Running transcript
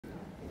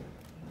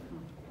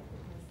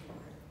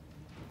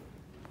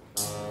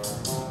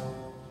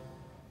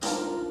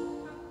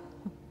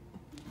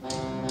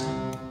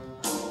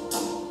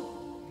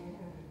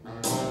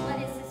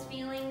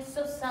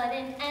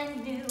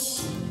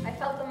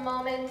felt the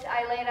moment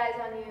I laid eyes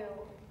on you.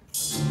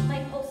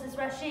 My pulse is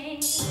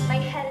rushing, my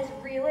head is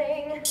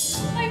reeling,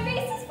 my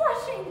face is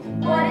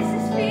flushing. What is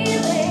this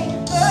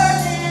feeling?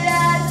 Burning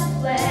as a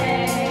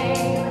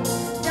flame.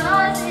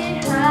 Does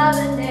it have a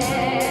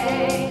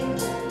name?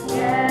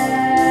 Yes.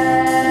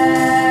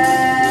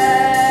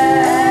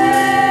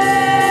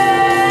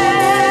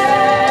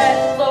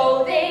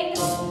 Loathing,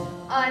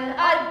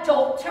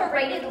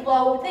 unadulterated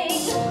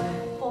loathing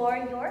for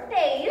your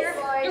face,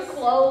 your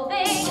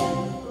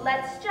clothing.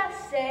 Let's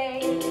just say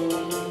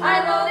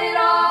I loathe it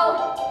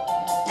all.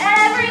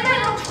 Every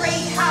little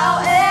trait,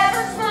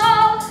 however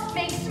small,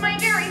 makes my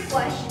very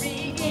flesh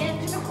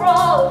begin to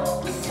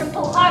crawl. With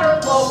simple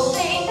utter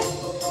loathing,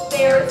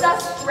 there's a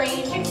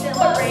strange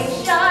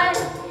exhilaration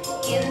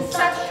in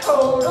such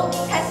total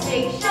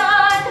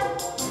detestation.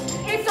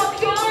 It's so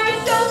pure